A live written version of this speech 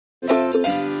Everybody,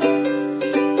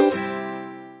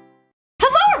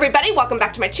 welcome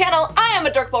back to my channel. I am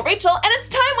Adorkable Rachel, and it's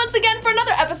time once again for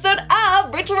another episode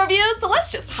of Rachel Reviews, so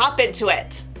let's just hop into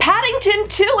it. Paddington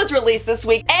 2 was released this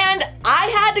week, and I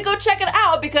had to go check it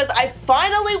out because I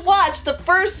finally watched the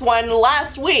first one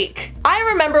last week. I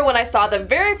remember when I saw the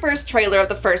very first trailer of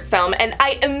the first film, and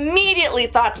I immediately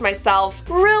thought to myself,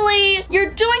 really? You're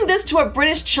doing this to a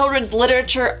British children's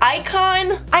literature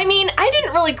icon? I mean, I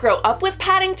didn't really grow up with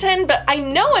Paddington, but I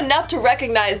know enough to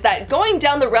recognize that going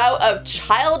down the route of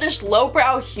childish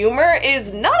lowbrow humor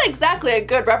is not exactly a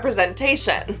good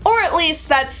representation. Or at least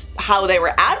that's how they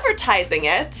were advertising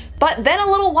it. But then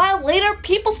a little while later,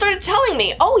 people started telling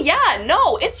me, oh yeah,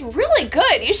 no, it's really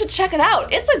good, you should check it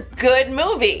out, it's a good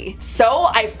movie. So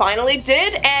I finally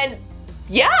did, and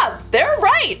yeah, they're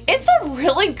right, it's a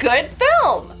really good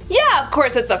film. Yeah, of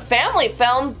course it's a family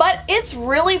film, but it's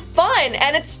really fun,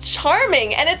 and it's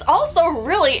charming, and it's also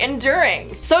really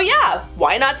enduring. So yeah,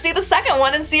 why not see the second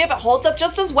one and see if it holds up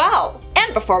just as well?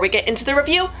 And before we get into the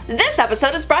review, this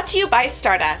episode is brought to you by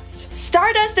Stardust.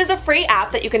 Stardust is a free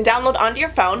app that you can download onto your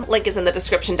phone, link is in the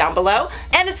description down below,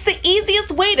 and it's the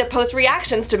easiest way to post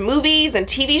reactions to movies and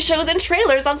TV shows and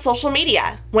trailers on social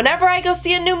media. Whenever I go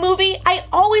see a new movie, I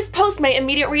always post my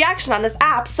immediate reaction on this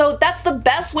app, so that's the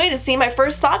best way to see my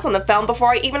first thoughts on the film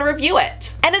before I even review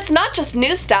it. And it's not just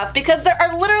new stuff, because there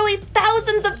are literally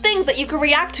thousands of things that you can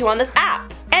react to on this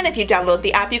app. And if you download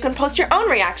the app, you can post your own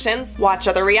reactions, watch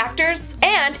other reactors,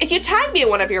 and if you tag me in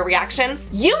one of your reactions,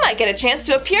 you might get a chance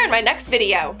to appear in my next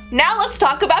video. Now let's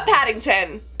talk about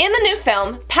Paddington. In the new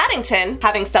film, Paddington,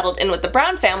 having settled in with the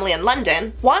Brown family in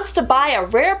London, wants to buy a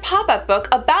rare pop-up book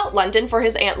about London for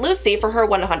his Aunt Lucy for her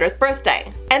 100th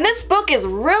birthday. And this book is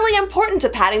really important to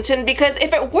Paddington because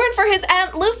if it weren't for his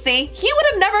Aunt Lucy, he would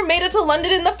have never made it to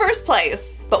London in the first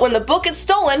place. But when the book is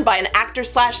stolen by an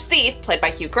actor/thief, played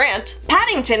by Hugh Grant,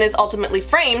 Paddington is ultimately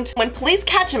framed when police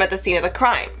catch him at the scene of the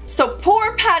crime. So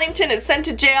poor Paddington is sent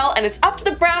to jail, and it's up to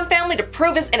the Brown family to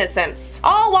prove his innocence,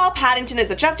 all while Paddington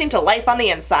is adjusting to life on the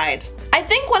inside. I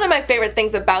think one of my favorite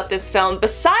things about this film,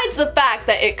 besides the fact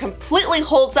that it completely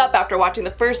holds up after watching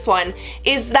the first one,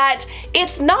 is that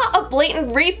it's not a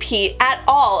blatant repeat at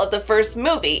all of the first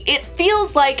movie. It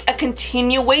feels like a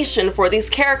continuation for these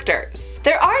characters.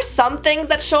 There are some things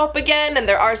that show up again, and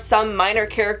there are some minor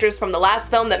characters from the last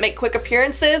film that make quick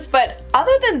appearances, but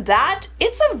other than that,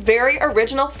 it's a very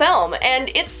original film, and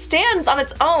it stands on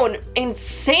its own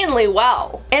insanely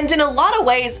well. And in a lot of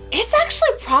ways, it's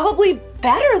actually probably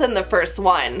better than the first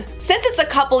one. Since it's a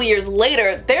couple years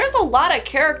later, there's a lot of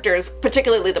characters,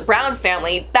 particularly the Brown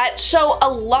family, that show a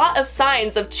lot of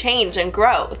signs of change and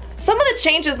growth. Some of the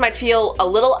changes might feel a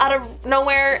little out of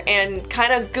nowhere and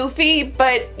kind of goofy,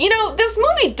 but you know, this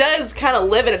movie does kind of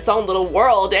live in its own little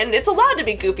world, and it's allowed to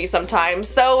be goofy sometimes,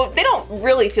 so they don't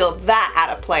really feel that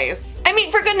out of place. I mean,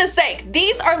 for goodness sake,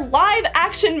 these are live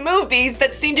action movies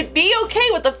that seem to be okay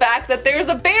with the fact that there's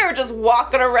a bear just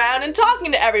walking around and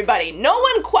talking to everybody. No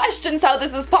one questions how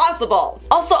this is possible.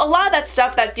 Also, a lot of that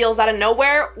stuff that feels out of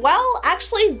nowhere, well,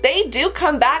 actually, they do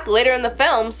come back later in the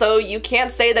film, so you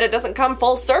can't say that it doesn't come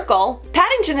full circle.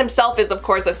 Paddington himself is, of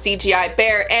course, a CGI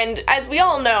bear, and as we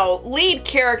all know, lead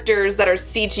characters that are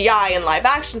CGI in live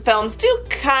action films do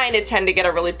kind of tend to get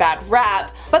a really bad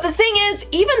rap. But the thing is,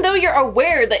 even though you're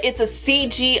aware that it's a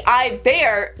CGI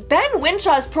bear, Ben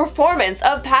Winshaw's performance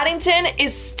of Paddington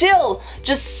is still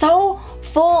just so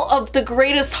full of the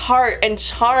greatest heart and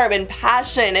charm and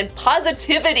passion and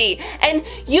positivity, and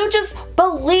you just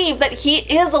believe that he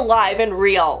is alive and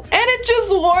real. And it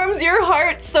just warms your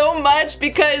heart so much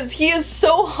because he is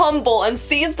so humble and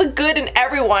sees the good in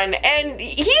everyone, and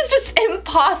he's just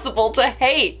impossible to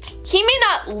hate. He may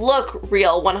not look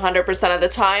real 100% of the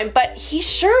time, but he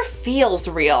sure feels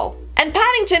real. And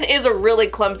Paddington is a really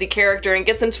clumsy character and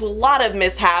gets into a lot of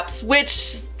mishaps,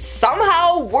 which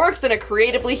somehow works in a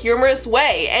creatively humorous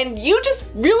way, and you just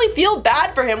really feel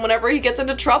bad for him whenever he gets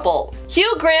into trouble.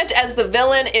 Hugh Grant as the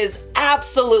villain is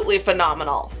absolutely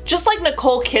phenomenal. Just like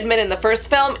Nicole Kidman in the first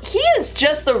film, he is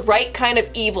just the right kind of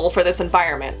evil for this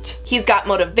environment. He's got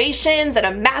motivations and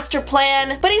a master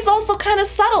plan, but he's also kind of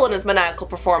subtle in his maniacal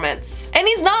performance. And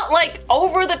he's not like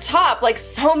over the top like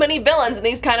so many villains in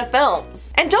these kind of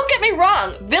films. And don't get me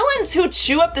wrong, villains who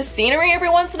chew up the scenery every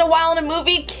once in a while in a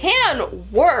movie can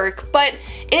work, but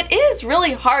it is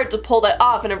really hard to pull that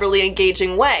off in a really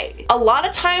engaging way. A lot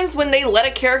of times when they let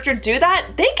a character do that,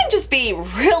 they can just be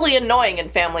really annoying in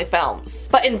family films.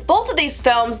 But in both of these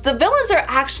films, the villains are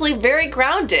actually very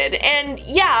grounded, and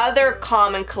yeah, they're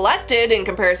calm and collected in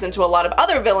comparison to a lot of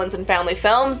other villains in family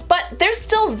films, but they're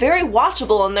still very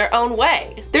watchable in their own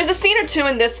way. There's a scene or two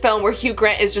in this film where Hugh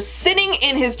Grant is just sitting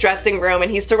in his dressing room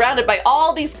and he's surrounded by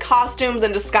all these costumes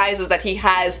and disguises that he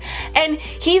has, and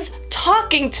he's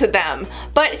talking to them,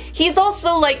 but he's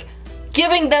also like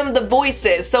giving them the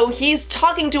voices, so he's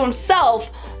talking to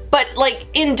himself, but like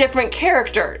in different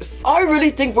characters. I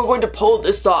really think we're going to pull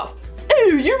this off.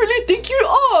 Oh, you really think you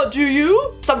are, do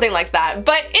you? Something like that,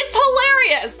 but it's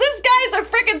hilarious! This guy's a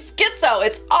freaking schizo,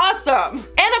 it's awesome!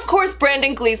 And of course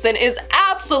Brendan Gleeson is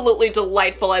absolutely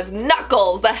delightful as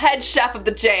Knuckles, the head chef of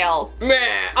the jail.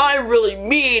 Man, I'm really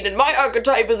mean and my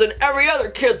archetype is in every other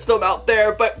kid's film out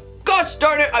there, but gosh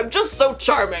darn it, I'm just so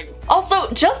charming.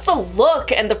 Also, just the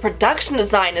look and the production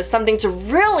design is something to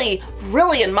really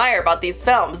admire about these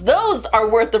films. Those are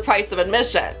worth the price of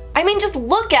admission. I mean, just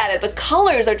look at it. The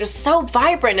colors are just so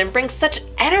vibrant and bring such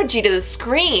energy to the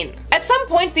screen. At some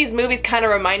points, these movies kind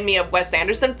of remind me of Wes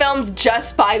Anderson films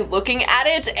just by looking at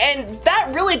it, and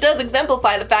that really does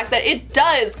exemplify the fact that it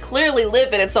does clearly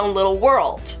live in its own little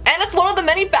world. And it's one of the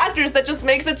many factors that just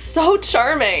makes it so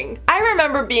charming. I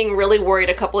remember being really worried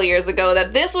a couple of years ago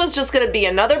that this was just going to be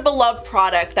another beloved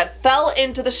product that fell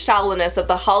into the shallowness of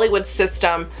the Hollywood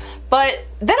system, but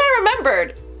then I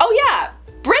remembered, oh yeah,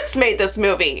 Brits made this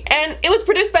movie, and it was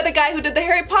produced by the guy who did the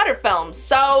Harry Potter films,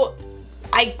 so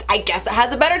I guess it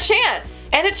has a better chance.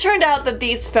 And it turned out that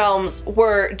these films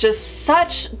were just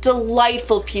such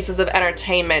delightful pieces of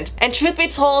entertainment. And truth be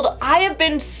told, I have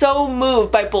been so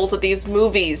moved by both of these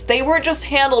movies. They were just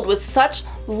handled with such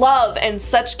love and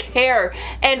such care.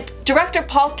 And director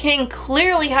Paul King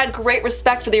clearly had great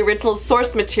respect for the original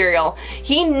source material.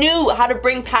 He knew how to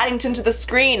bring Paddington to the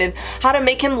screen and how to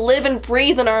make him live and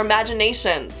breathe in our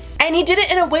imaginations. And he did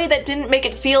it in a way that didn't make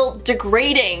it feel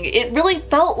degrading. It really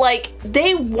felt like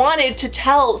they wanted to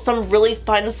tell some really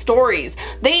fun stories.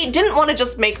 They didn't want to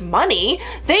just make money,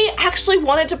 they actually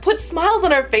wanted to put smiles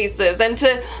on our faces and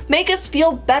to make us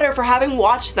feel better for having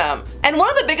watched them. And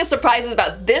one of the biggest surprises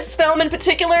about this film in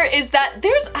particular is that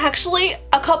there's actually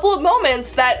a couple of moments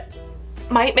that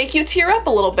might make you tear up a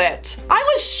little bit. I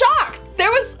was shocked! There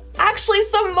was actually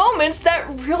some moments that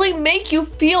really make you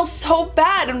feel so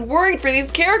bad and worried for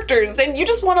these characters, and you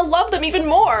just want to love them even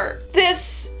more.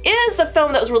 This is a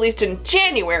film that was released in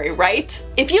January, right?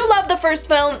 If you love the first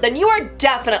film, then you are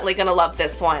definitely gonna love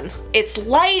this one. It's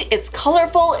light, it's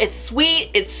colorful, it's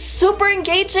sweet, it's super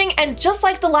engaging, and just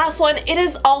like the last one, it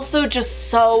is also just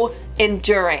so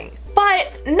enduring.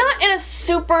 But not in a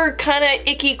super kinda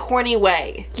icky, corny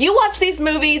way. You watch these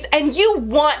movies and you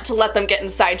want to let them get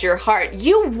inside your heart.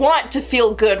 You want to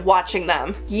feel good watching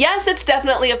them. Yes, it's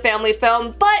definitely a family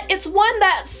film, but it's one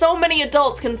that so many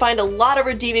adults can find a lot of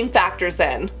redeeming factors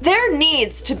in. There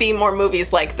needs to be more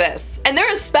movies like this, and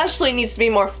there especially needs to be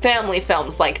more family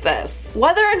films like this.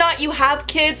 Whether or not you have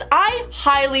kids, I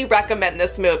highly recommend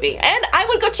this movie, and I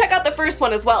would go check out the first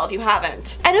one as well if you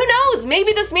haven't. And who knows,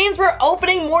 maybe this means we're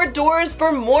opening more doors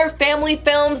for more family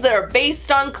films that are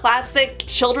based on classic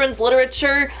children's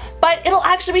literature, but it'll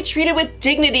actually be treated with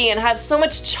dignity and have so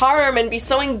much charm and be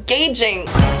so engaging.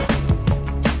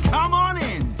 Come on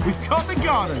in! We've got the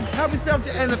garden. Help yourself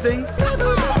to anything.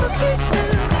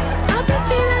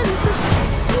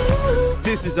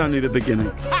 This is only the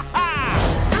beginning.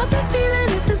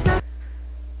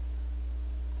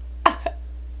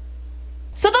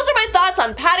 So those are my thoughts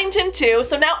on Paddington 2,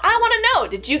 so now I want to know,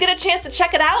 did you get a chance to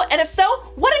check it out? And if so,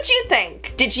 what did you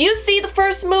think? Did you see the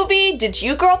first movie? Did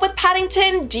you grow up with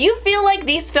Paddington? Do you feel like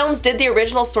these films did the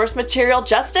original source material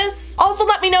justice? Also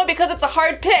let me know, because it's a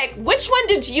hard pick, which one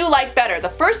did you like better, the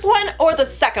first one or the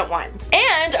second one?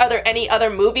 And are there any other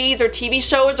movies or TV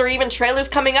shows or even trailers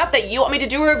coming up that you want me to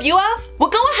do a review of? Well,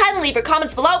 go ahead and leave your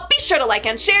comments below, be sure to like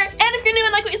and share, and if you're new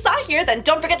and like what you saw here, then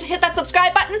don't forget to hit that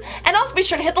subscribe button, and also be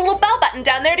sure to hit the little bell button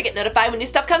down there to get notified when new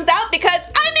stuff comes out, because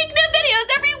I make new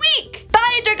videos every week!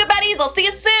 Bye, Adorkable buddies, I'll see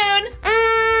you soon!